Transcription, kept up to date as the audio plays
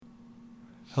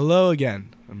Hello again,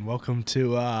 and welcome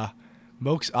to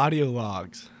Moke's Audio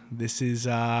Logs. This is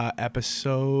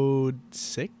episode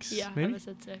 6, Yeah, maybe?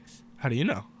 episode 6. How do you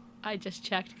know? I just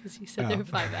checked because you said there were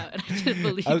 5 out, and I didn't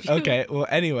believe you. Okay, well,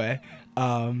 anyway,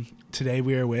 today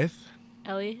we are with...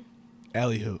 Ellie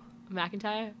Ellie who?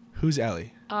 Macintire. Who's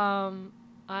Ellie? I'm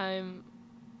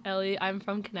Ellie. I'm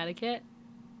from Connecticut.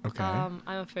 Okay. I'm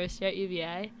a first year at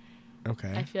UVA.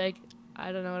 Okay. I feel like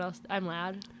I don't know what else. I'm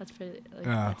loud. That's pretty.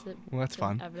 That's it. Well, that's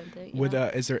fun. Evident thing. With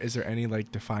is there any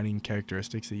like defining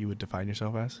characteristics that you would define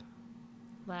yourself as?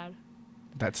 Loud.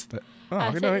 That's the.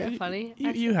 I no, think funny.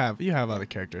 You have other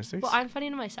characteristics. Well, I'm funny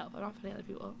to myself. I'm not funny to other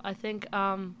people. I think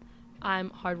I'm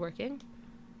hardworking.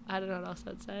 I don't know what else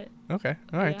I'd say. Okay.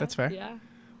 All right. Yeah, That's fair. Yeah.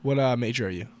 What major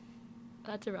are you?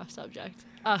 That's a rough subject.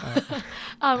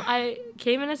 I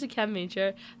came in as a chem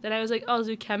major. Then I was like, I'll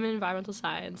do chem and environmental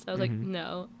science. I was like,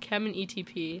 no, chem and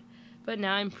ETP. But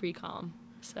now I'm pre-com.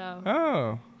 So.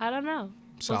 Oh. I don't know.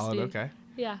 Solid. We'll Okay.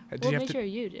 Yeah. Did What you have major are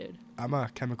you, dude? I'm a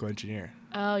chemical engineer.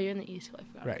 Oh, you're in the East Coast. I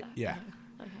forgot Right. about that. Yeah.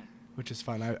 Okay. Which is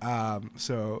fun.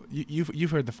 So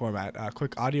you've heard the format.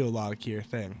 Quick audio log here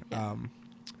thing. Yeah.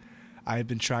 I've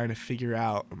been trying to figure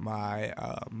out my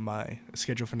my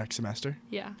schedule for next semester.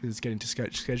 Yeah. Because it's getting to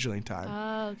scheduling time.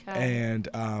 Oh, okay. And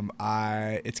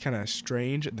it's kind of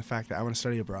strange the fact that I want to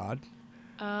study abroad.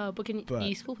 But can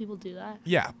E-school people do that?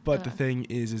 Yeah, but the thing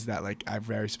is that like I have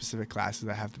very specific classes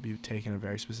that have to be taken at a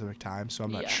very specific time, so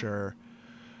I'm not sure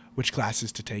which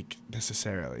classes to take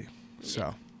necessarily.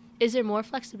 So. Is there more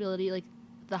flexibility like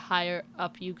the higher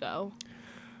up you go?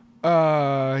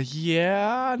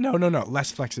 Yeah. No.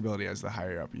 Less flexibility as the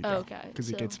higher up you go. Okay. Because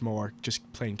it gets more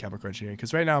just plain chemical engineering.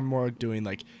 Because right now I'm more doing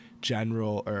like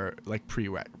general or like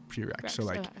prereq. So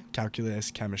like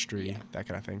calculus, chemistry, that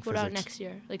kind of thing. What about next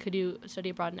year? Like, could you study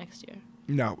abroad next year?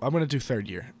 No, I'm gonna do third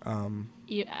year.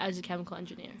 As a chemical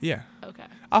engineer. Yeah. Okay.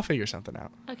 I'll figure something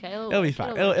out. Okay. It'll be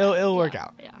fine. It'll work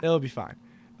out. Yeah. It'll be fine.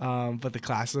 But the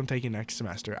classes I'm taking next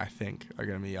semester, I think, are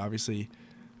gonna be obviously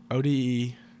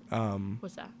ODE.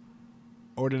 What's that?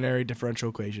 Ordinary differential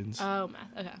equations. Oh,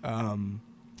 math. Okay.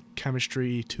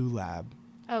 Chemistry 2 lab.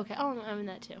 Okay. Oh, I'm in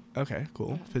that too. Okay,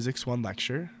 cool. Okay. Physics 1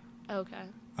 lecture. Okay.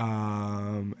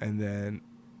 And then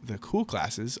the cool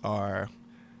classes are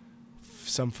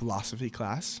some philosophy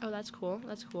class. Oh, that's cool.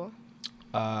 That's cool.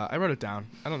 I wrote it down.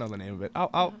 I don't know the name of it.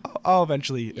 I'll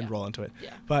eventually enroll into it.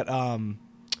 Yeah. But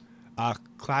a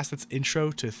class that's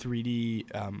intro to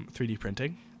 3D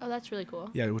printing. Oh, that's really cool.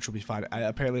 Yeah, which will be fun.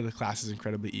 Apparently the class is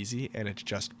incredibly easy, and it's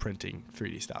just printing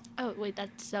 3D stuff. Oh, wait,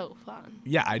 that's so fun.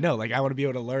 Yeah, I know. Like, I want to be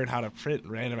able to learn how to print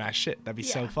random ass shit. That'd be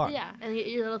so fun. Yeah, and you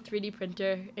get your little 3D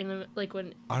printer, and like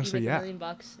when honestly, you make $1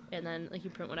 million, and then like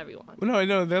you print whatever you want. Well, no, I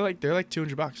know they're like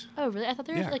 $200. Oh, really? I thought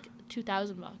they were like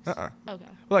 $2,000. Okay. Well,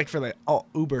 like for like all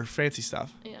uber fancy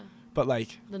stuff. Yeah. But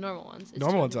like the normal ones.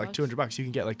 Normal ones are like $200. You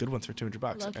can get like good ones for $200.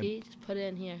 Lucky, just put it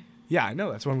in here. Yeah, I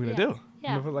know. That's what I'm gonna do. Yeah.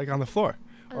 I'm gonna put it, like on the floor.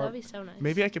 Oh, that'd be so nice.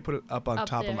 Maybe I could put it up on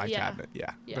top of my cabinet.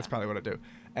 Yeah, that's probably what I do.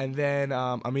 And then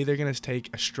I'm either going to take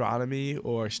astronomy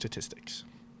or statistics.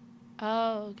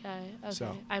 Oh, okay.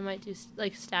 So, I might do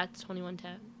like stats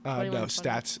 2110. No,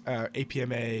 stats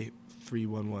APMA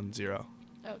 3110.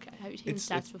 Okay. Have you taken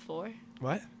stats before?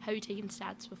 What? Have you taken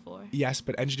stats before? Yes,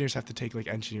 but engineers have to take like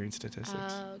engineering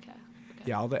statistics. Oh, okay.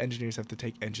 Yeah, all the engineers have to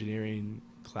take engineering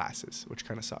classes, which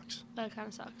kind of sucks. That kind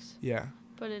of sucks. Yeah.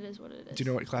 But it is what it is. Do you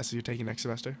know what classes you're taking next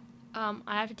semester? I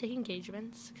have to take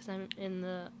engagements because I'm in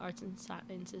the arts and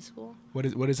sciences school. What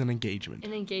is an engagement?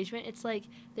 An engagement, it's like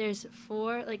there's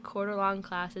 4 like quarter-long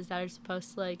classes that are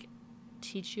supposed to like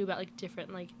teach you about like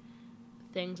different like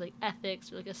things like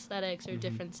ethics or like aesthetics or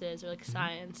differences or like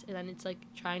science, and then it's like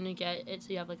trying to get it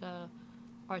so you have like a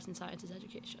arts and sciences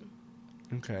education.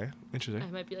 Okay, interesting.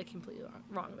 I might be like completely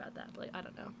wrong about that, but like I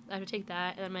don't know. I have to take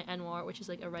that, and then my NWAR, which is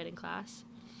like a writing class.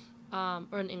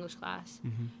 Or an English class.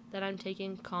 Then I'm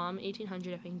taking Com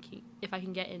 1800 if I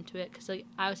can get into it, because like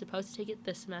I was supposed to take it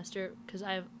this semester because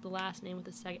I have the last name with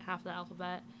the second half of the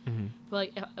alphabet. But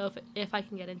like if I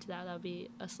can get into that, that would be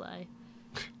a slay.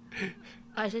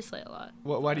 I say slay a lot.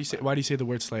 Why do you say the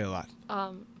word slay a lot?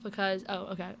 Because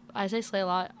I say slay a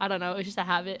lot. I don't know. It's just a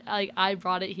habit. Like I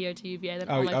brought it here to UVA. Then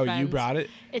all my friends. You brought it?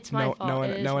 It's my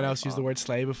fault. No one else used the word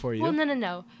slay before you. Well,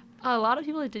 no. A lot of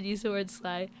people did use the word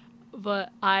slay.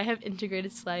 But I have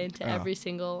integrated slay into every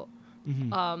single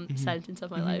sentence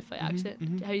of my life by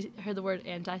accident. Have you heard the word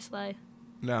anti-slay?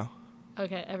 No.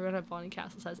 Okay, everyone at Bonnie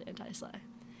Castle says anti-slay.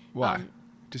 Why?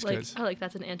 Just because? Like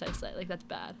that's an anti-slay. Like that's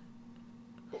bad.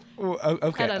 Well,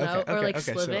 okay. I don't know. Okay, or like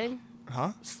okay, sliving. So,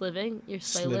 huh? Sliving. You're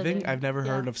slay sliving? living. I've never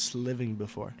heard of sliving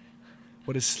before.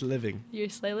 What is sliving? You're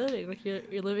slay living. Like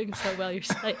you're living so well. You're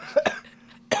slay.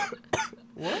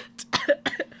 What?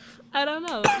 I don't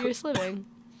know. You're slimming.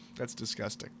 That's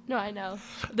disgusting. No, I know.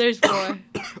 There's more,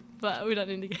 but we don't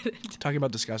need to get into. Talking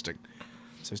about disgusting.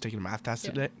 So I was taking a math test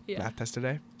today. Yeah. Math test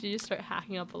today. Did you just start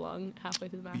hacking up along halfway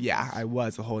through the math? Yeah, test? I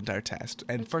was the whole entire test.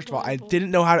 And That's first of all, I horrible.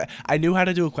 didn't know how to. I knew how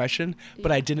to do a question, but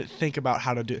Yeah. I didn't think about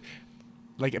how to do.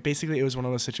 Like basically, it was one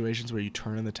of those situations where you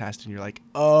turn in the test and you're like,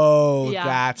 "Oh,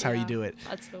 that's how you do it."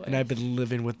 That's the worst. And I've been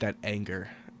living with that anger.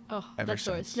 Oh, ever that's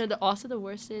the worst. since. No, also the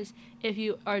worst is if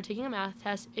you are taking a math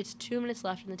test, it's 2 minutes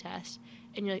left in the test,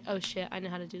 and you're like, oh shit, I know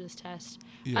how to do this test.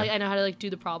 Yeah. I know how to like do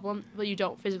the problem, but you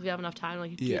don't physically have enough time to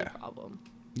like do Yeah. the problem.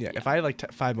 Yeah, if I had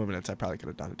like 5 more minutes, I probably could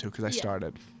have done it too because I Yeah.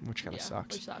 started, which kind of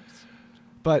sucks. Which sucks.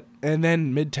 But and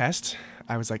then mid test,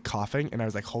 I was like coughing and I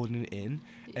was like holding it in,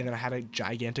 Yeah. and then I had a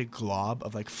gigantic glob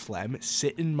of like phlegm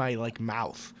sit in my like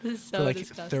mouth This is so for like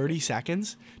disgusting. 30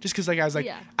 seconds, just because like I was like,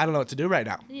 Yeah. I don't know what to do right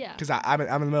now. Yeah. Because I'm in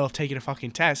the middle of taking a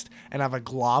fucking test and I have a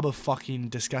glob of fucking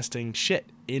disgusting shit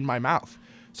in my mouth.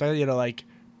 So I, like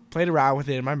played around with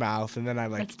it in my mouth and then I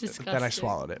like That's disgusting. then I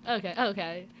swallowed it.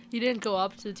 Okay. You didn't go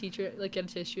up to the teacher, like get a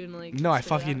tissue and like. No, I spit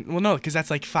it out? fucking well no, because that's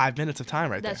like 5 minutes of time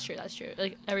right That's there. true.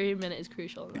 Like every minute is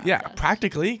crucial. In that Yeah, test.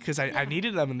 practically, because I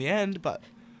needed them in the end, but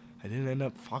I didn't end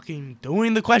up fucking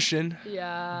doing the question,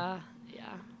 Yeah.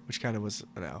 which kind of was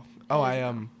no. Oh,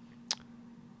 Yeah.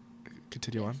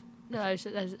 Continue on. No,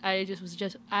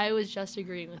 I was just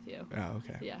agreeing with you. Oh,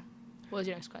 okay. Yeah. What was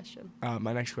your next question?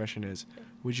 My next question is, Okay.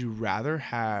 would you rather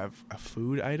have a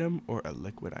food item or a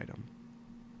liquid item?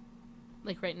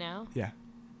 Like right now? Yeah.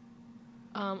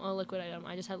 A liquid item.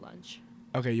 I just had lunch.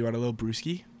 Okay, you want a little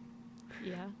brewski?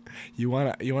 Yeah. You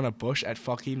want a bush at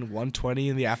fucking 1:20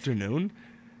 in the afternoon?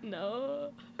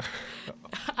 No.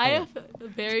 I have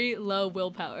very low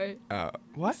willpower.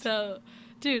 What? So,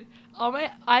 dude,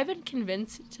 I've been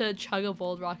convinced to chug a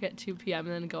Bold Rock at 2 p.m.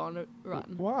 and then go on a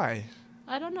run. Why?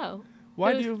 I don't know.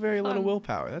 Why It do was you have very little fun.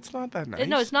 willpower? That's not that nice.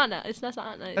 No, it's not. It's not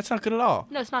nice. That's not good at all.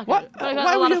 No, it's not good. What? But I got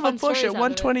Why a would lot you of have a fun bush at stories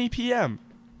out of it. 1:20 p.m.?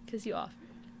 Because you offered.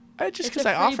 Just It's because a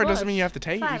I free offer doesn't mean bush. you have to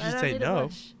take it. Fine, You can just I say don't need a no.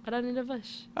 bush. I don't need a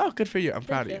bush. Oh, good for you. I'm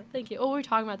proud of you. Thank you. Oh, we were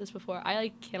talking about this before.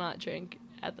 I cannot drink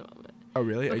at the moment Oh,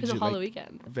 really? because of you, Halloween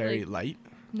weekend. very light?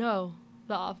 No,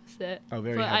 the opposite. Oh,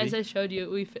 very But heavy? as I showed you,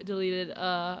 we deleted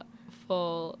a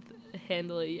full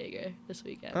handle of Jaeger this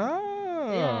weekend.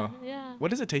 Oh. Yeah.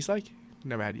 What does it taste like?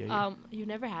 Never had Jaeger. You've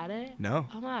never had it? No.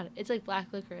 Oh my god, it's like black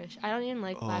licorice. I don't even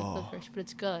like black Oh. licorice, but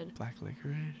it's good. Black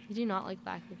licorice? You do not like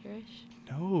black licorice?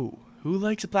 No. Who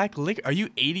likes black licorice? Are you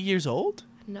 80 years old?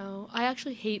 No, I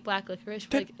actually hate black licorice.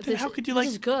 But Then- like, then how could you like-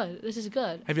 This is good. This is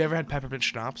good. Have you ever had peppermint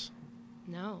schnapps?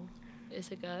 No, is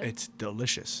it good? It's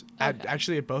delicious. Okay.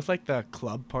 Actually, at both like the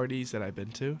club parties that I've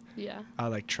been to, Yeah.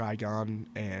 like Trigon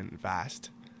and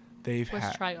Vast, they've What's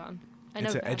had. Trigon? I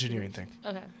It's know an Vast engineering is. thing.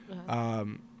 Okay.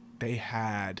 They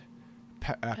had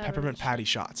peppermint Peppermint patty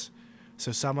shots.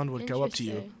 So someone would go up to you,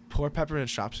 Interesting. pour peppermint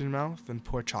schnapps in your mouth, then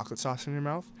pour chocolate sauce in your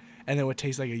mouth, and then it would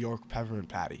taste like a York peppermint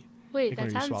patty. Wait, like that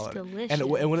when you sounds swallowed it. delicious.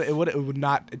 And it would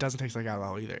not. It doesn't taste like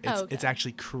alcohol either. It's okay. it's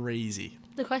actually crazy.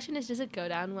 The question is, does it go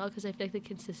down well? Because I feel like the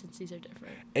consistencies are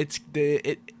different.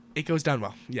 It goes down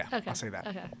well. Yeah, Okay. I'll say that.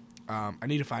 Okay. I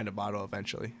need to find a bottle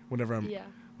eventually. Whenever Yeah.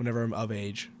 I'm of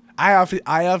age. I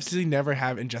obviously never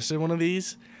have ingested one of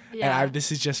these, Yeah. and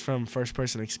this is just from first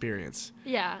person experience.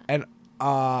 Yeah. And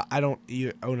I don't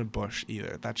own a bush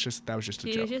either. That was just a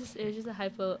It joke. was just a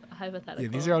hypothetical. Yeah,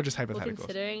 these are all just Well, hypotheticals.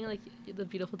 considering like the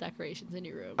beautiful decorations in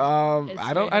your room. I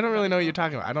it's don't very really know what you're hypothetical.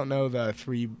 talking about. I don't know the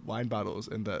 3 wine bottles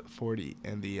and the 40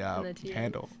 and the And the teas.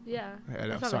 handle. Yeah. I know,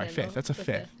 That's not a sorry, handle. fifth. That's a The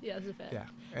fifth. Yeah, it's a fifth. Yeah.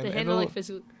 The handle like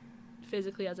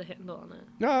physically has a handle on it.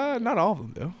 No, not all of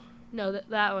them do. No,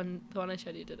 that one, the one I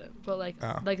showed you didn't. But like,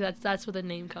 Oh. like that's where the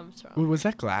name comes from. Wait, was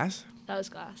that glass? That was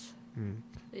glass. Hmm.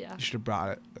 Yeah. You should have brought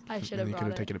it. I should And have you could brought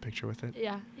have it. taken a picture with it.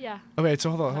 Yeah. Okay, so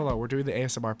hold on. We're doing the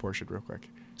ASMR portion real quick.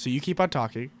 So you keep on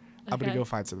talking. I'm gonna Okay. go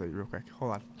find something real quick.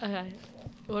 Hold on. Okay.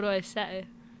 What do I say?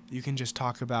 You can just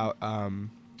talk about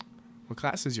what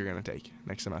classes you're gonna take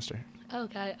next semester.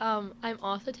 Okay. I'm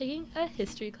also taking a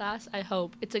history class. I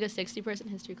hope it's like a 60%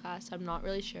 history class. I'm not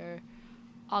really sure.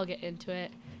 I'll get into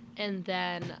it. And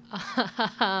then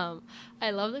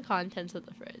I love the contents of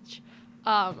the fridge.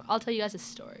 I'll tell you guys a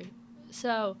story.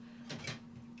 So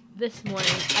this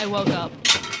morning I woke up.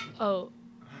 Oh,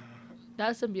 that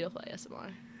was some beautiful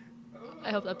ASMR.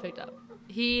 I hope that picked up.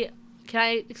 Can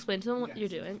I explain to them what you're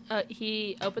doing?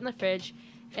 He opened the fridge,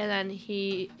 and then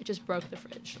he just broke the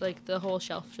fridge. Like the whole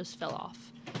shelf just fell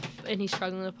off, and he's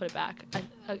struggling to put it back.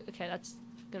 Okay, that's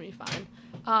gonna be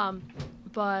fine.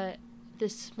 But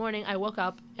this morning I woke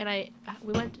up and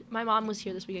my mom was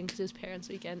here this weekend because it was parents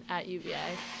weekend at UVA,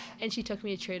 and she took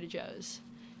me to Trader Joe's,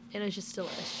 and it was just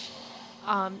delish.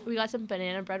 We got some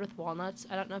banana bread with walnuts.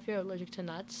 I don't know if you're allergic to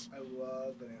nuts. I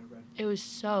love banana bread. It was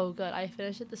so good. I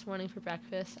finished it this morning for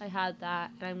breakfast. I had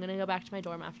that, and I'm gonna go back to my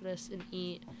dorm after this and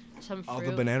eat some fruit. Oh,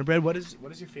 the banana bread. What is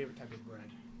your favorite type of bread?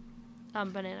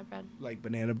 Banana bread. Like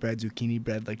banana bread, zucchini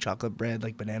bread, like chocolate bread,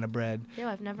 like banana bread. Ew,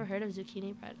 I've never heard of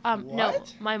zucchini bread. What? No,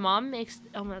 my mom makes.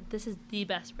 Oh my, this is the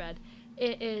best bread.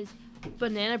 It is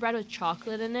banana bread with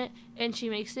chocolate in it, and she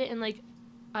makes it in like,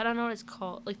 I don't know what it's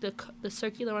called, like the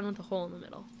circular one with the hole in the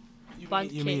middle. You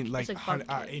mean like, cake.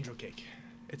 angel cake?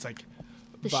 It's like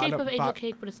the shape of angel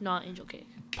cake, but it's not angel cake.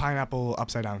 Pineapple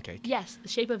upside down cake. Yes, the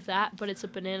shape of that, but it's a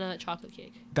banana chocolate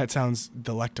cake. That sounds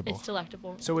delectable. It's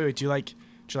delectable. So wait, do you like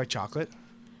chocolate?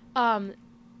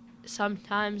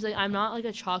 Sometimes like I'm not like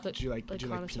a chocolate. Do you like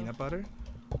peanut butter?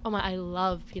 Oh my, I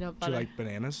love peanut butter. Do you like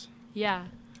bananas? Yeah.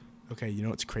 Okay, you know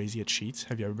what's crazy at Sheetz?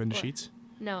 Have you ever been to Sheetz?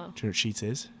 No. Do you know what Sheetz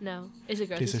is? No. Is it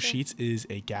grocery Okay, so store? Sheetz is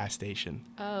a gas station.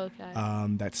 Oh, okay.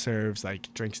 That serves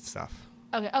like drinks and stuff.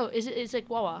 Okay. Oh, it's like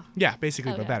Wawa? Yeah,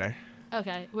 basically, Okay. but better.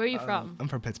 Okay. Where are you from? I'm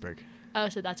from Pittsburgh. Oh,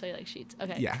 so that's why you like Sheetz.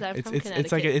 Okay. Yeah, 'cause I'm from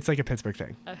it's like a Pittsburgh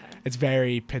thing. Okay. It's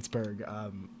very Pittsburgh. I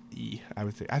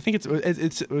would think. I think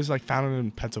it was like founded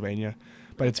in Pennsylvania,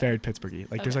 but it's very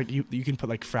Pittsburghy. Like there's like you can put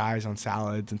like fries on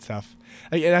salads and stuff.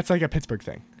 Like that's like a Pittsburgh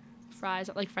thing. Fries,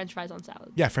 like French fries on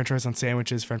salad. Yeah, French fries on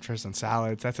sandwiches, French fries on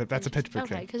salads. That's a Pittsburgh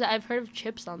thing. Okay, because I've heard of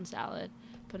chips on salad,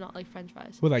 but not like French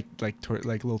fries. Well, like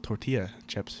little tortilla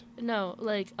chips. No,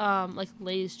 like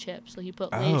Lay's chips. Like you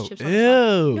put Lay's chips on ew.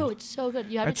 salad. No, it's so good.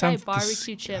 You have That to try sounds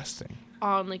barbecue disgusting. chips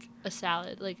on like a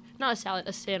salad, like not a salad,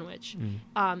 a sandwich.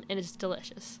 And it's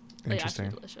delicious. Like Interesting.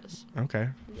 absolutely delicious. Okay.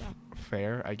 Yeah.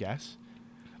 Fair, I guess.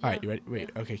 Yeah. All right, you ready? Wait.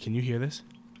 Yeah. Okay, can you hear this?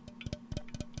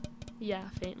 Yeah,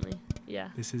 faintly. Yeah.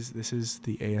 This is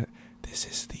the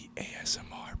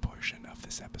ASMR portion of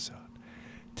this episode.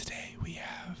 Today we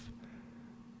have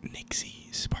Nixie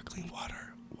sparkling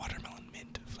water, watermelon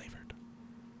mint flavored.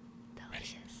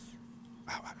 Delicious.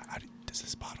 How does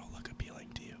this bottle look appealing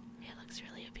to you? It looks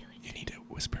really appealing. You need to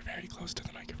whisper very close to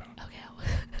the microphone. Okay.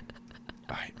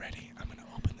 All right, ready? I'm gonna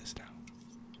open this now.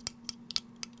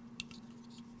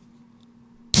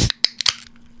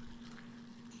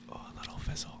 Oh, a little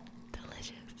fizzle.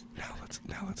 Delicious.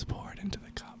 Now let's pour it into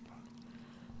the cup.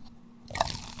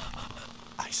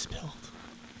 I spilled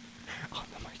on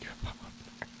the microphone.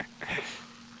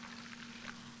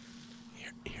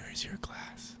 Here is your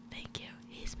glass. Thank you.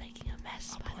 He's making a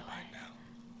mess, by the way. Right now.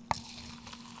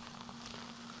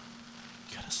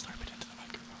 You gotta slurp it into the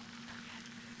microphone.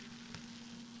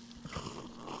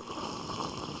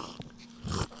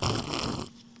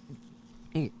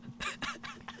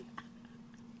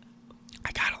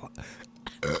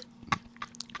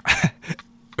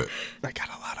 I got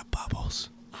a lot of bubbles.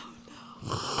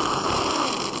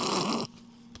 Oh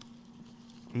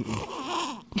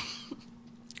no.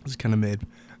 This is kind of mid.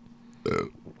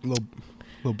 Little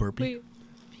burpee. Wait.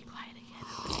 Be quiet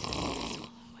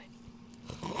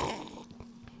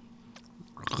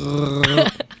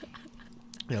again.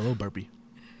 Yeah, a little burpee.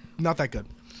 Not that good.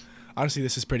 Honestly,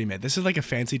 this is pretty mid. This is like a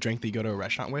fancy drink that you go to a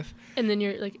restaurant with. And then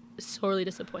you're like sorely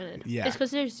disappointed. Yeah. It's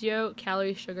because there's 0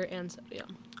 calories, sugar, and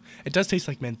sodium. It does taste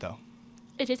like mint, though.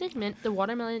 It tastes like mint. The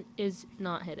watermelon is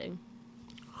not hitting.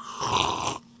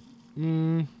 I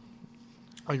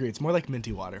agree. It's more like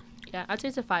minty water. Yeah, I'd say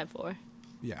it's a 5-4.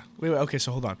 Yeah. Wait, okay,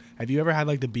 so hold on. Have you ever had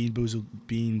like the Bean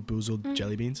Boozled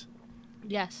jelly beans?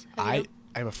 Yes. I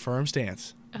have a firm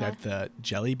stance that the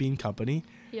jelly bean company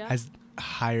has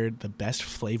hired the best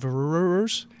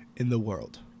flavorers in the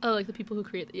world. Oh, like the people who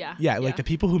create Yeah, like the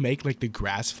people who make like the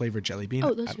grass flavored jelly bean.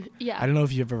 Oh, those I don't know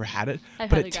if you've ever had it,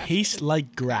 but it tastes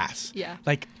like grass. Yeah.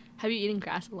 Like, have you eaten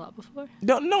grass a lot before?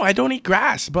 No, I don't eat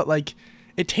grass, but like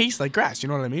it tastes like grass. You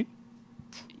know what I mean?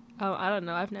 Oh, I don't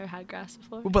know. I've never had grass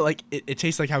before. But like it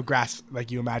tastes like how grass,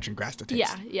 like you imagine grass to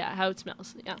taste. Yeah, how it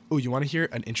smells. Yeah. Oh, you want to hear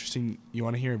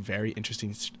a very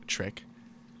interesting trick?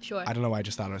 Sure. I don't know why I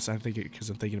just thought of this. I think because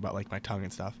I'm thinking about like my tongue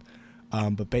and stuff.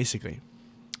 But basically,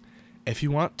 if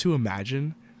you want to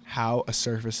imagine how a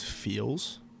surface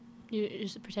feels, you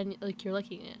just pretend like you're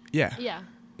licking it. Yeah. Yeah.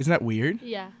 Isn't that weird?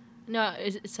 Yeah. No,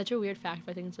 it's such a weird fact,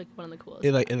 but I think it's like one of the coolest.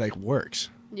 It works.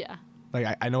 Yeah.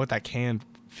 Like I know what that can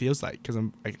feels like because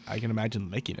I can imagine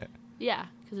licking it. Yeah,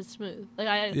 because it's smooth. Like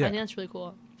I think that's really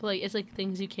cool. But like it's like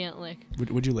things you can't lick.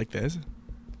 Would you lick this?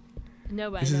 No,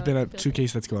 but this has been a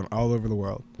suitcase that's going all over the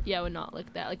world. Yeah, I would not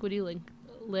lick that. Like, would you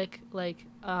lick like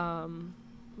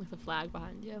the flag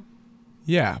behind you?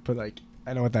 Yeah, but like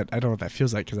I know what that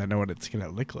feels like because I know what it's gonna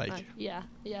look like. Yeah.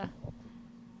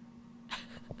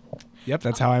 Yep,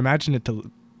 that's how I imagine it to.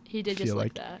 He did just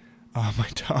lick that. Oh, my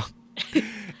tongue.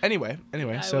 Anyway,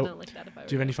 I so wouldn't like that if I were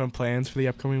do you have any fun plans for the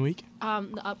upcoming week?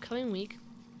 The upcoming week,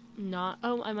 not.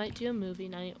 Oh, I might do a movie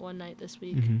night one night this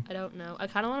week. I don't know. I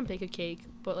kind of want to bake a cake,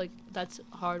 but like that's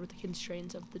hard with the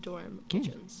constraints of the dorm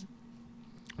kitchens.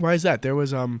 Why is that? There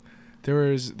was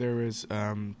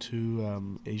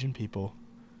two Asian people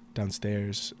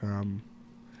downstairs, and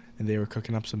they were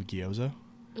cooking up some gyoza.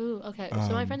 Ooh, okay. So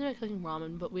my friends are cooking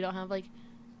ramen, but we don't have like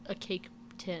a cake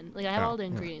tin. Like I have all the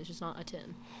ingredients, just not a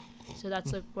tin. So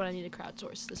that's like what I need to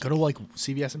crowdsource this Go to like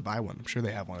CVS and buy one. I'm sure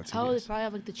they have one at CVS. Oh, they probably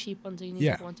have like the cheap ones that you need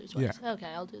like once or twice. Yeah. Okay,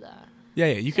 I'll do that. Yeah,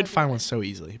 you could find one so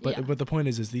easily. But the point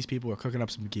is these people are cooking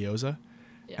up some gyoza,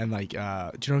 and like, do you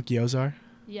know what gyoza are?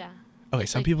 Yeah. Okay,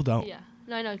 some people don't. Yeah.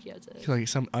 No, I know what gyoza is. Like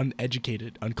some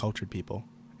uneducated, uncultured people.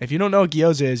 If you don't know what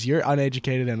gyoza is, you're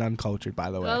uneducated and uncultured,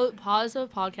 by the way. Go pause the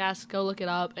podcast, go look it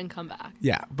up, and come back.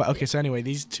 Yeah, but okay. So anyway,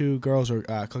 these two girls were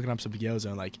cooking up some gyoza,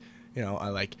 and like, you know,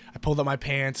 I pulled up my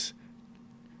pants,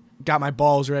 got my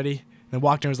balls ready, and then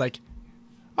walked in and was like,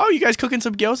 "Oh, you guys cooking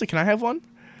some gyoza? Can I have one?"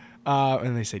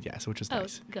 And they said yes, which was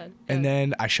nice. Good. And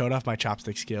then I showed off my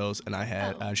chopstick skills, and I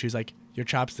had she was like, "Your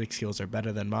chopstick skills are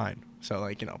better than mine." So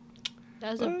like, you know,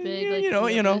 that was a big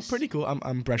like you know, pretty cool.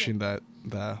 I'm brushing the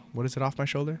what is it off my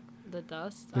shoulder? The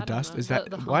dust. The dust is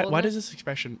that why does this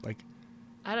expression like?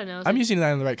 I don't know. I'm using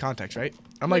that in the right context, right?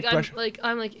 I'm like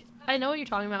I know what you're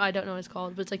talking about. I don't know what it's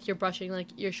called, but it's like you're brushing like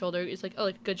your shoulder. It's like, oh,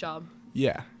 like good job.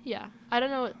 Yeah. Yeah. I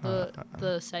don't know what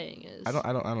the saying is. I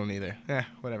don't either. Yeah,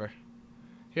 whatever.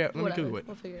 Yeah, let me Google it.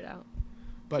 We'll figure it out.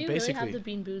 But do you basically, really have the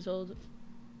Bean Boozled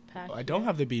pack? I don't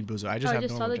have the Bean Boozled. I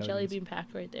just saw the jelly beans. bean pack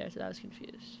right there, so I was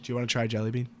confused. Do you want to try jelly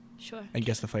bean? Sure. And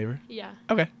guess the flavor? Yeah.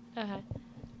 Okay. Okay.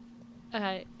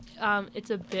 It's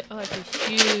a bit. Oh, it's a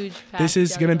huge pack. This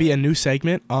is gonna be a new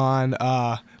segment on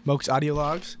Moke's audio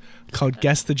logs called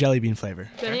 "Guess the Jelly Bean Flavor."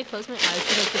 Do I need to close my eyes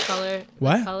because like the color?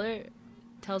 What? The color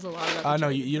tells a lot about. No,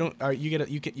 you don't.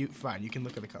 You fine. You can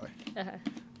look at the color.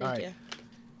 Thank you.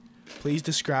 Please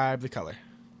describe the color.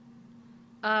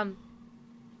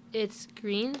 It's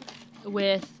green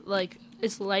with like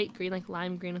it's light green, like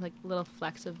lime green with like little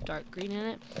flecks of dark green in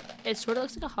it. It sort of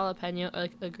looks like a jalapeno or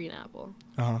like a green apple.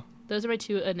 Those are my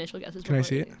two initial guesses. Can I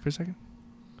see it for a second?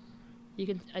 You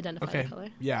can identify the color.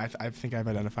 Yeah, I think I've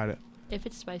identified it. If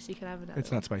it's spicy, can I have another? It's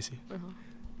not spicy. Uh-huh.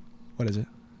 What is it?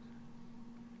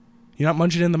 You're not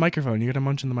munching in the microphone. You gotta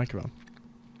munch in the microphone.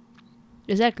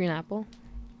 Is that green apple?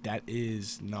 That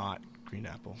is not green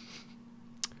apple.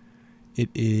 It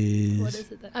is. What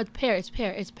is it then? Oh, it's pear. It's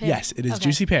pear. Yes, it is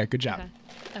juicy pear. Good job.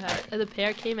 Okay. The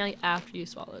pear came out after you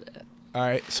swallowed it. All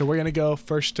right, so we're gonna go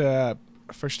first. We'll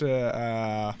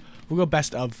go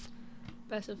best of.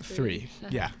 Best of three.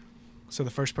 Yeah. So the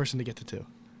first person to get to two.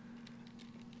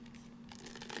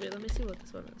 Wait, let me see what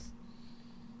this one is.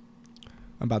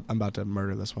 I'm about to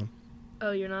murder this one.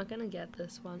 Oh, you're not gonna get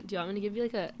this one. Do you want me to give you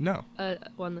like a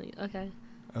one that okay.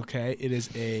 Okay, it is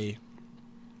a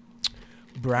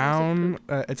brown.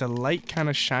 It's a light kind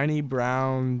of shiny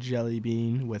brown jelly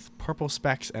bean with purple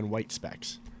specks and white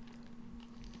specks.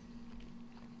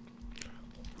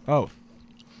 Oh,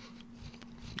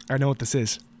 I know what this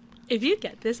is. If you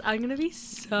get this, I'm gonna be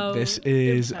so. This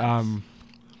is impressed.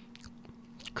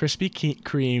 Krispy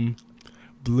Kreme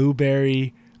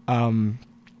blueberry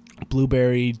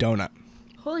donut.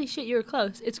 Holy shit, you were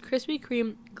close. It's Krispy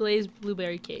Kreme glazed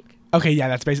blueberry cake. Okay, yeah,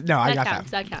 that's basically. No, I got that.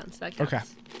 That counts. Okay.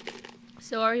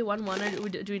 So are we 1-1 or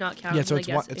do we not count? Yeah, so it's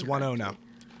 1-0 now.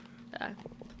 Okay.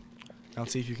 Now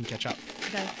let's see if you can catch up.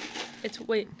 Okay. It's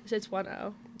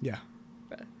 1-0. Yeah.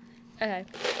 Okay.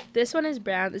 This one is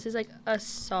brown. This is like a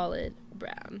solid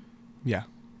brown. Yeah.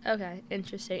 Okay,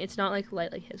 interesting. It's not like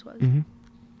light like his was. Mm-hmm.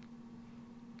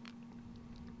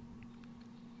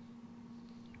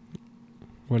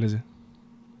 What is it?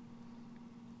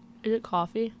 Is it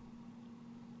coffee?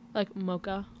 Like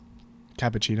mocha?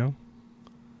 Cappuccino?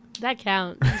 That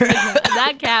counts.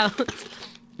 That counts.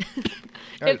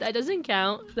 If that doesn't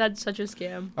count, that's such a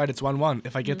scam. All right, it's 1-1.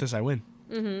 If I get this, I win.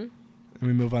 Mm-hmm. And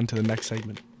we move on to the next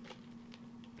segment.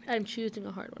 I'm choosing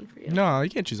a hard one for you. No, you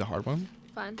can't choose a hard one.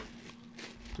 Fine.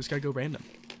 Just gotta go random.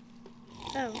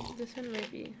 Oh, this one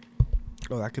might be.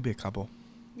 Oh, that could be a couple.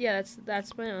 Yeah,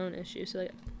 that's my own issue. So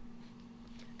like,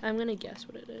 I'm gonna guess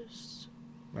what it is.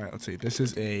 All right, let's see. This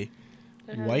is a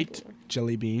white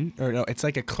jelly bean. Or no, it's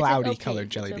like a cloudy colored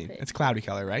jelly bean. It's cloudy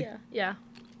color, right? Yeah.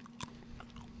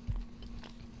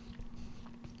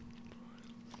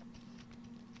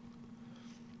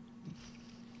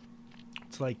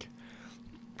 It's like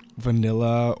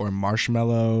vanilla or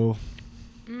marshmallow.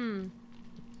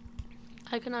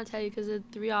 I could not tell you because the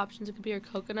three options. It could be your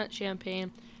coconut,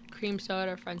 champagne, cream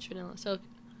soda, or French vanilla. So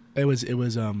it was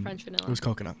French vanilla. It was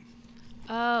coconut.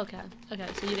 Oh, okay. Okay,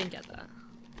 so you didn't get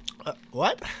that.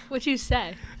 What? What'd you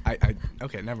say?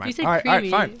 Okay, never mind. You said all right,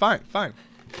 creamy. fine.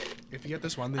 If you get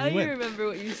this one, then I you don't win. even remember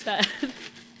what you said.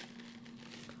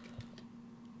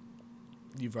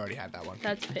 You've already had that one.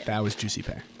 That's pear. That was juicy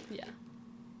pear. Yeah.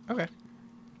 Okay.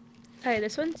 All right,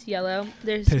 this one's yellow.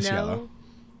 There's Piss no, yellow.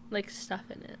 like, stuff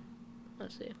in it.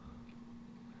 Let's see.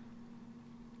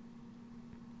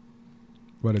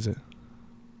 What is it?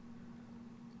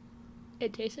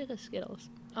 It tastes like a Skittles.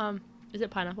 Is it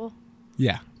pineapple?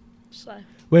 Yeah. Slide.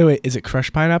 Wait. Is it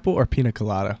crushed pineapple or pina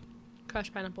colada?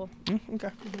 Crushed pineapple. Okay.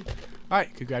 All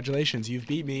right. Congratulations. You've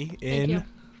beat me in. Thank you.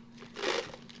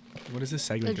 What is this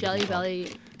segment? The gonna be Jelly called?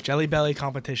 Belly. Jelly Belly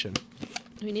competition.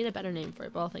 We need a better name for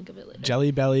it, but I'll think of it later.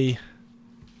 Jelly Belly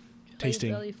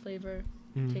tasting. Jelly Belly flavor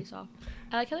taste off.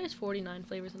 I like how there's 49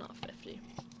 flavors and not 50.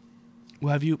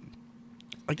 Well, have you?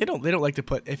 Like they don't like to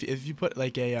put if you put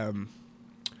like a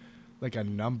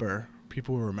number,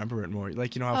 people will remember it more.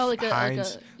 Like you know how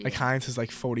Heinz Heinz has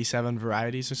like 47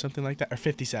 varieties or something like that, or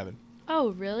 57.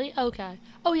 Oh really? Okay.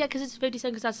 Oh yeah, because it's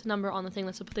 57 because that's the number on the thing.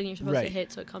 That's the thing you're supposed to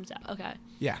hit, so it comes out. Okay.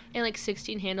 Yeah. And like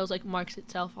 16 handles like marks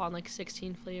itself on like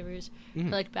 16 flavors. Or,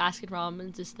 like Baskin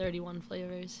Robbins is 31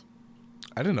 flavors.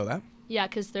 I didn't know that. Yeah,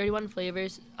 because 31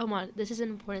 flavors. Oh my, this is an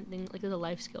important thing. Like there's a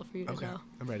life skill for you to know.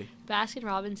 I'm ready. Baskin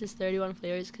Robbins is 31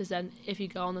 flavors because then if you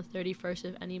go on the 31st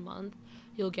of any month,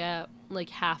 you'll get like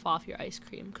half off your ice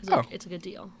cream because it's like a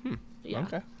deal. Yeah.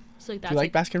 Okay. So like that's. Do you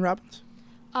like Baskin Robbins?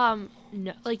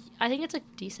 No, like I think it's like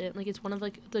decent. Like it's one of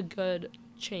like the good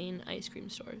chain ice cream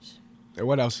stores.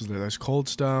 What else is there? There's Cold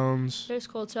Stones. There's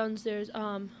Cold Stones. There's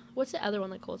what's the other one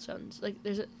like Cold Stones? Like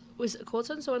was Cold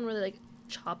Stones the one where they like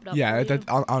chop it up? Yeah, that's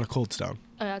on a Cold Stone.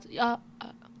 I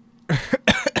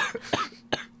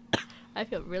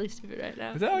feel really stupid right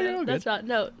now. That's not.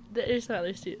 No, there's some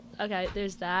other stupid. Okay,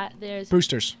 there's that. There's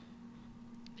Brewster's.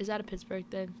 Is that a Pittsburgh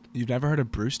thing? You've never heard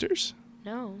of Brewster's?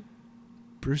 No.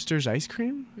 Brewster's ice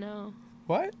cream? No.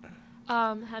 What?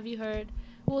 Have you heard?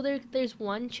 Well, there's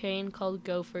one chain called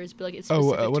Gophers, but like it's.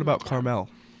 What about Carmel?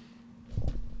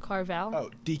 Carvel?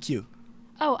 Oh, DQ.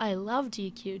 Oh, I love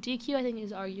DQ. DQ, I think,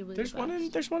 is arguably there's the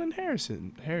best. There's one in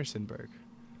Harrisonburg.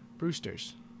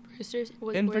 Brewster's. Brewster's?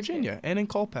 In Virginia and in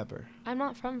Culpeper. I'm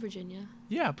not from Virginia.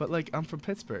 Yeah, but like I'm from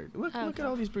Pittsburgh. Look at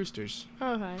all these Brewsters.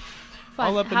 Okay.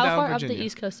 All up and How down far Virginia. up the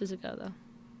East Coast does it go, though?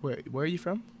 Where are you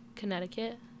from?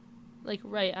 Connecticut. Like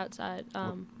right outside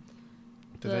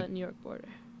the New York border.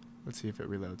 Let's see if it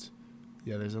reloads.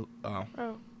 Yeah, there's a... Oh.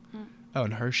 Oh. Oh,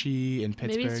 and Hershey and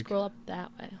Pittsburgh. Maybe scroll up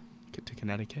that way. To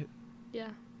Connecticut? Yeah.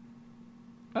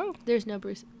 Oh. There's no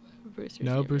Brewsters.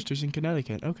 No Brewsters in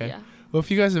Connecticut. Okay. Yeah. Well,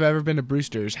 if you guys have ever been to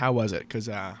Brewster's, how was it? Because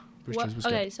Brewster's was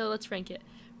good. Okay, so let's rank it.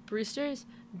 Brewster's,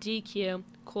 DQ,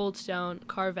 Cold Stone,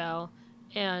 Carvel,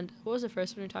 and what was the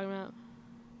first one we were talking about?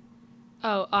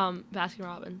 Oh, Baskin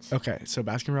Robbins. Okay, so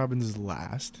Baskin Robbins is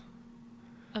last.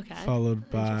 Okay. Followed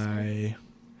by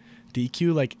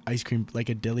DQ, like ice cream, like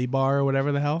a dilly bar or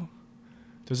whatever the hell.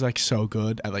 Those are like so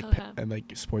good at like at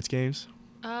like sports games.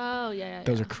 Oh yeah.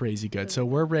 Those are crazy good. So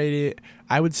we're rated.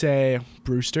 I would say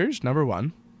Brewster's number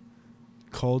 1,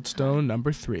 Cold Stone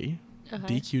number 3,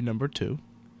 DQ number 2,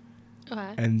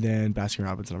 and then Baskin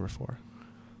Robbins number 4.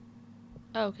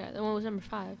 Oh, okay, then what was number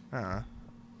 5?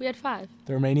 We had 5.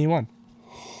 The remaining one.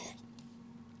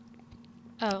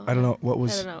 Oh. I don't know what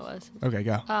was. I don't know what it was. Okay,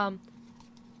 go.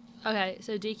 Okay,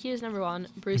 so DQ is number 1.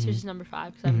 Brewster's is number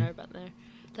 5 because I've never been there.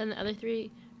 Then the other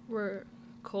 3 were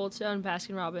Cold Stone,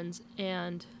 Baskin Robbins,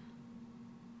 and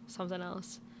something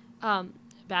else.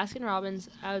 Baskin Robbins,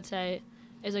 I would say,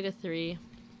 is like a 3.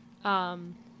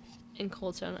 And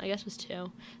Cold Stone, I guess, was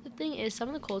 2. The thing is, some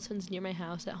of the Cold Stones near my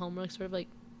house at home are like sort of like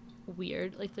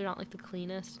weird. Like they're not like the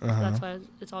cleanest. So that's why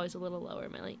it's always a little lower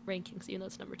in my like rankings, even though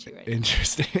it's number 2 right now.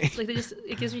 Interesting. Like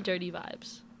it gives me dirty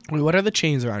vibes. Wait, what are the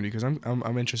chains around you? Because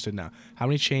I'm interested now. How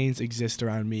many chains exist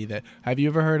around me? Have you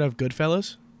ever heard of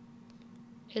Goodfellas?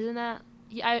 Isn't that?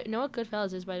 Yeah, I know what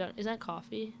Goodfellas is, but I don't. Is that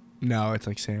coffee? No, it's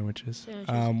like sandwiches.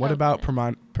 What about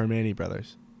Permane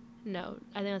Brothers? No,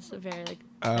 I think that's a very like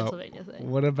Pennsylvania thing.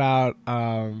 What about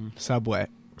Subway?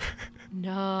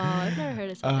 No, I've never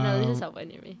heard of Subway. No, there's a Subway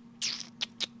near me.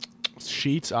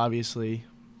 Sheetz, obviously.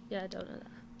 Yeah, I don't know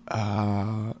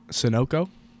that. Sunoco?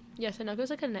 Yeah, Sunoco's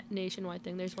like a nationwide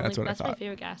thing. There's one. That's what I that's thought. my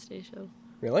favorite gas station.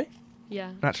 Really?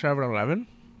 Yeah. Not 7-Eleven?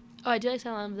 Oh, I do like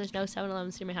 7-Eleven, but there's no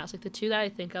 7-Elevens near my house. Like the 2 that I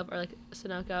think of are like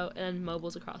Sunoco and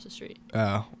Mobile's across the street.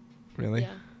 Oh, really?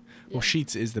 Yeah. Well,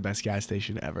 Sheetz is the best gas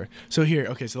station ever. So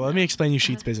let me explain you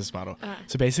Sheetz' business model.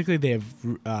 So basically they have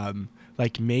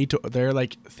like made to their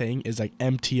like thing is like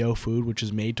MTO food, which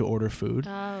is made to order food.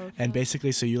 Oh, okay. And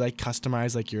basically, so you like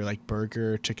customize like your like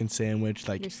burger, chicken sandwich,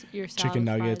 like your chicken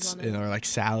nuggets, or like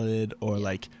salad, or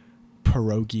like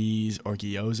pierogies, or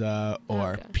gyoza,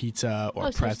 or pizza,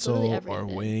 or pretzel, or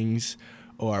wings,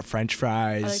 or French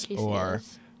fries, or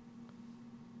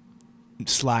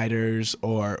sliders,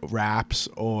 or wraps,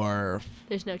 or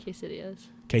there's no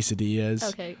quesadillas.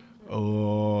 Okay.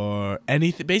 Or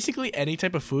anything, basically any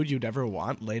type of food you'd ever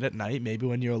want late at night, maybe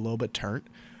when you're a little bit turnt.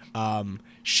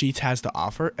 Sheetz has to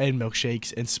offer, and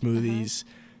milkshakes and smoothies,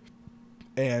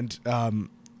 and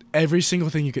every single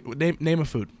thing you could name a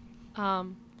food. A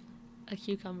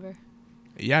cucumber.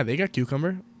 Yeah, they got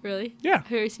cucumber. Really? Yeah.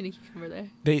 I've never seen a cucumber there.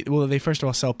 They first of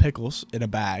all sell pickles in a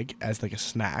bag as like a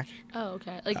snack. Oh,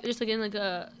 okay. Like just like in like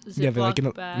a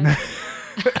Ziploc bag.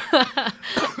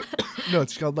 No,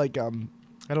 it's called like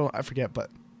I forget, but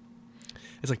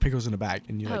it's like pickles in a bag,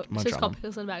 and you like munch so it's on called them.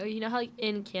 pickles in a bag. Like, you know how like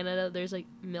in Canada there's like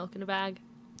milk in a bag?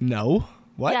 No.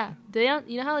 What? Yeah, they don't.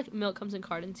 You know how like milk comes in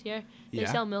cartons here? They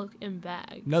Yeah. sell milk in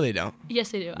bags. No, they don't.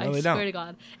 Yes, they do. No, I they swear don't. to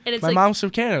God. And it's My mom's from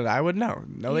Canada. I would know.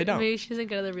 No, they don't. Maybe she doesn't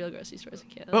go to the real grocery stores in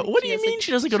Canada. But what do you mean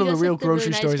she doesn't go to the real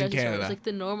grocery stores in Canada? Stores, like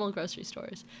the normal grocery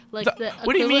stores. Like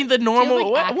What do you mean the normal? Do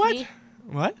you have, like,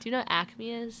 What? Do you know what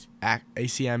Acme is?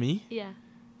 ACME? Yeah.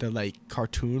 The like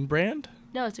cartoon brand?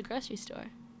 No, it's a grocery store.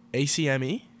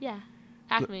 ACME? Yeah.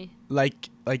 Acme. Like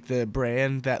the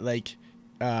brand that like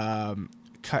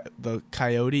the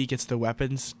coyote gets the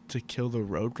weapons to kill the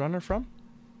roadrunner from?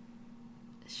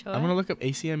 Sure. I'm gonna look up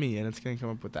ACME and it's gonna come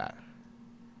up with that.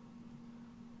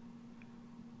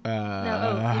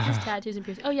 It's just tattoos and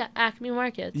piercings. Oh yeah, Acme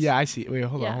Markets. Yeah, I see. Wait,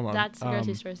 hold on. That's the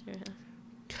grocery stores near your house.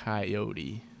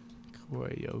 Coyote.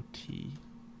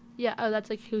 Yeah. Oh, that's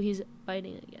like who he's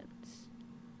fighting against.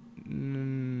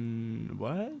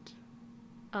 What?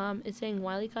 It's saying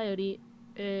Wile E. Coyote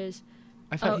is.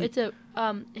 It's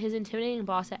his intimidating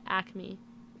boss at Acme,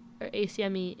 or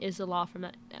ACME, is the law firm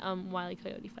that Wile E.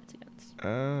 Coyote fights against.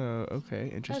 Oh,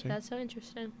 okay, interesting. That's so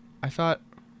interesting. I thought.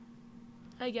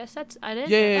 I guess that's I didn't.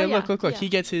 Yeah, look. Yeah. He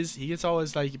gets all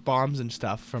his like bombs and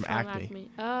stuff from Acme.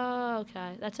 Oh,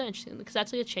 okay, that's so interesting because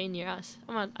that's like a chain near us.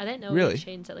 Come on, I didn't know really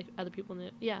chains that like other people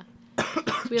knew. Yeah.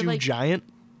 Do you have Giant?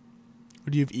 Or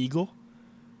do you have Eagle?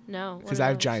 No. Because I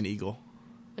have Giant Eagle.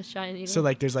 What's Giant Eagle? So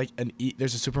like there's like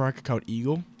there's a supermarket called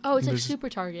Eagle. Oh, it's like Super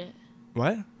Target.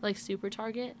 What? Like Super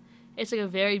Target? It's like a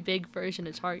very big version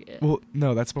of Target. Well,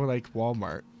 no, that's more like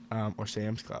Walmart or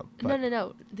Sam's Club.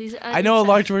 No. These I know a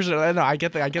large version. No, I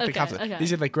get the concept. Okay.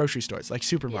 These are like grocery stores, like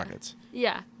supermarkets.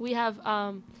 Yeah. We have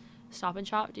Stop and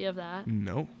Shop. Do you have that?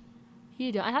 No.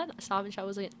 You do. I had Stop and Shop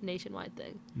was like a nationwide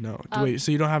thing. No. Wait,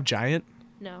 so you don't have Giant?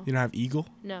 No. You don't have Eagle?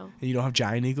 No. And you don't have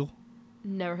Giant Eagle?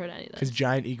 Never heard any of those. Because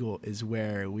Giant Eagle is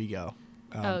where we go.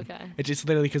 Okay. It's just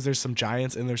literally because there's some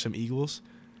Giants and there's some Eagles,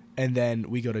 and then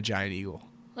we go to Giant Eagle.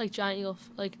 Like Giant Eagle,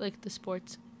 like the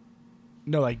sports.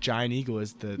 No, like Giant Eagle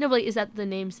is the. No, but like, is that the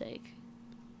namesake?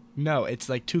 No, it's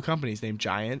like two companies named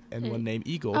Giant and one named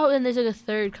Eagle. Oh, and there's like a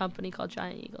third company called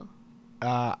Giant Eagle.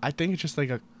 I think it's just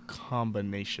like a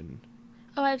combination.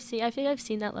 Oh, I think I've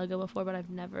seen that logo before, but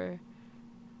I've never.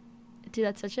 Dude,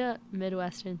 that's such a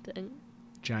Midwestern thing.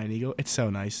 Giant Eagle, it's so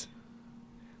nice.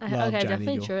 I've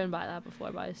definitely driven by that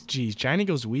before. Jeez, Giant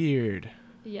Eagle's weird.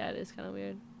 Yeah, it is kind of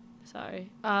weird.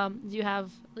 Sorry. Do you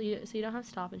have? So you don't have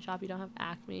Stop and Shop. You don't have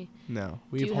Acme. No,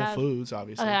 we have Whole Foods,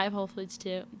 obviously. Okay, I have Whole Foods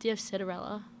too. Do you have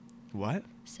Cinderella? What?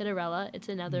 Cinderella. It's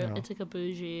another. No. It's like a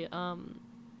bougie.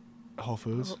 Whole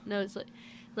Foods. No, it's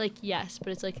like yes, but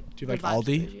it's like. Do you like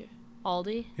Aldi? Bougie.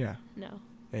 Aldi? Yeah. No.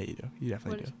 Yeah, you do. You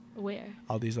definitely do. Where?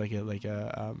 Aldi's like a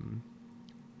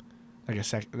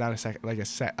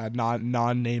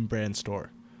non-name brand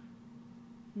store.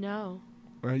 No.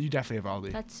 Well, you definitely have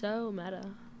Aldi. That's so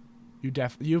meta. You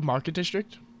have Market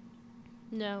District?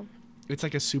 No. It's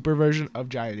like a super version of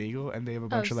Giant Eagle, and they have a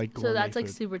bunch of like gourmet so that's food. like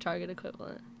Super Target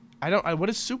equivalent. What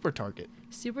is Super Target?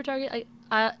 Super Target,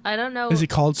 I don't know. Is it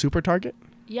called Super Target?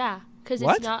 Yeah, because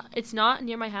it's not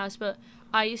near my house, but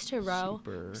I used to row.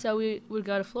 So we would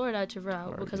go to Florida to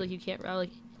row because like you can't row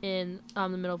like in the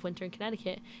middle of winter in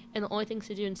Connecticut, and the only things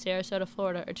to do in Sarasota,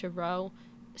 Florida, are to row,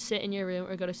 sit in your room,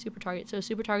 or go to Super Target. So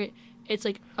Super Target, it's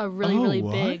like a really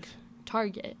big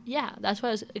Target. Yeah, that's why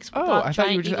I was explaining. Oh, I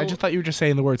just thought you were just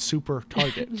saying the word Super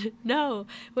Target. No,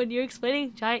 when you're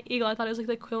explaining Giant Eagle, I thought it was like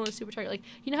the equivalent of Super Target. Like,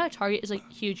 you know how Target is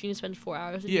like huge? You can spend 4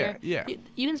 hours in there. Yeah.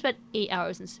 You can spend 8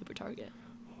 hours in Super Target.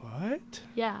 What?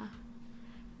 Yeah.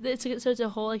 So it's a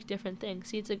whole like different thing.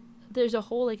 See, it's like there's a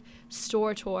whole like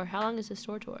store tour. How long is the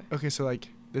store tour? Okay, so like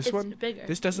this it's one, bigger.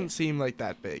 this doesn't seem like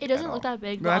that big. It doesn't look that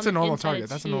big. No, that's a normal Target.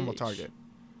 That's a normal Target.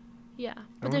 Yeah,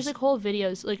 but there's like whole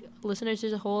videos, like listeners.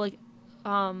 There's a whole like,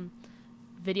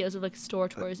 videos of like store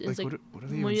tours. It's like what do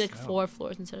they maybe even like sell? 4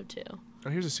 floors instead of 2. Oh,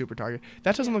 here's a super Target.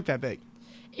 That doesn't look that big.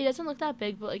 It doesn't look that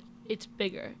big, but like it's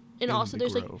bigger. And also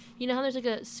there's like, you know how there's like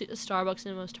a Starbucks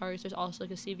in most Targets. There's also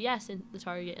like a CVS in the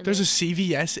Target. And there's a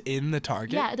CVS in the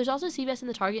Target. Yeah, there's also a CVS in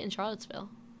the Target in Charlottesville.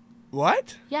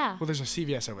 What? Yeah. Well, there's a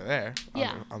CVS over there.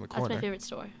 On the corner. That's my favorite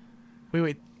store.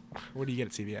 Wait. What do you get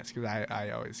at CVS? Because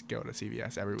I always go to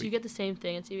CVS every week. Do you get the same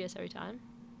thing at CVS every time?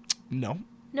 No.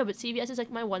 No, but CVS is like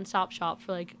my one-stop shop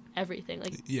for like everything.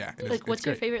 Like yeah. Like what's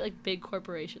your favorite like big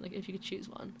corporation? Like if you could choose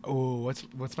one. Oh,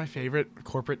 what's my favorite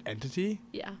corporate entity?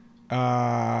 Yeah.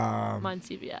 Mine's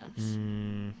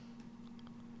CVS.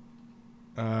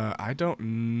 I don't.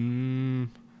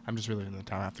 I'm just really in the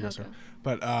town. I have to go. So,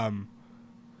 but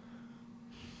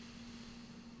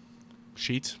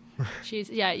Sheets. Sheets.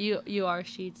 Yeah, you are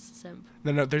Sheets simp.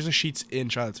 No. There's a Sheets in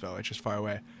Charlottesville. It's just far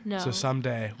away. No. So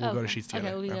someday we'll go to Sheets together.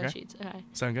 Okay, we'll go to Sheets. Okay.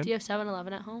 Sound good? Do you have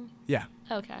 7-Eleven at home? Yeah.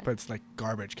 Okay. But it's like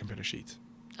garbage compared to Sheets.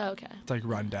 Okay. It's like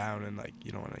run down and like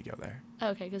you don't want to go there.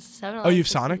 Okay, because 7-Eleven. Oh, you have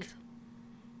Sonic?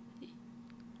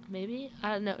 Maybe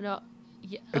I don't know. No.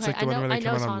 Yeah. It's okay, like the one where they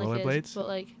come out on rollerblades. But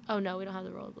like, oh no, we don't have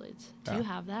the rollerblades. Do you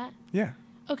have that? Yeah.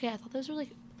 Okay, I thought those were like.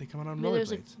 They come out on maybe rollerblades.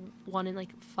 There's like one in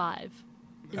like 5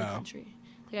 in the country.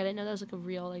 Like I didn't know that was like a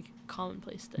real like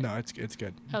commonplace thing. No, it's good.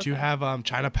 Okay. Do you have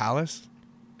China Palace?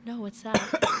 No, what's that?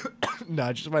 No,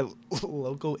 it's just my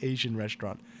local Asian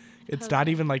restaurant. It's not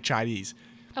even like Chinese.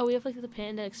 Oh, we have like the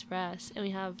Panda Express, and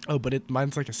we have. Oh, but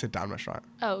mine's like a sit-down restaurant.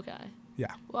 Oh, okay.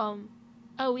 Yeah.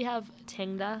 We have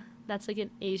Tangda. That's like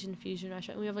an Asian fusion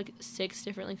restaurant. We have like 6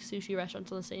 different like sushi restaurants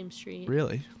on the same street.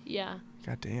 Really? Yeah.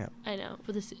 God damn. I know,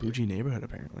 but this bougie neighborhood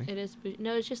apparently. It is bougie.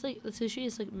 No, it's just like the sushi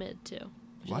is like mid too.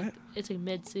 What? Like, it's like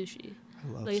mid sushi.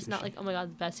 I love like sushi. It's not like, oh my god,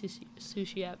 the best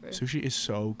sushi ever. Sushi is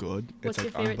so good. What's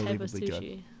it's your like favorite type of sushi?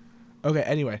 good. Okay.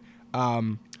 Anyway,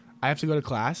 I have to go to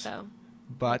class. Oh.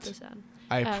 But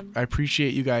I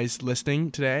appreciate you guys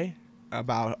listening today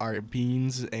about our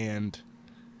beans and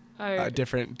our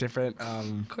different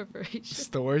corporations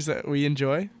stores that we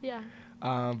enjoy. Yeah.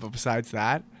 But besides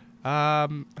that,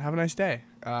 have a nice day.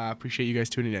 Appreciate you guys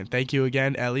tuning in. Thank you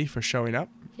again, Ellie, for showing up.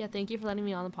 Yeah, thank you for letting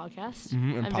me on the podcast.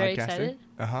 And I'm very excited.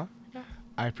 Yeah.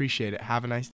 I appreciate it. Have a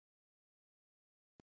nice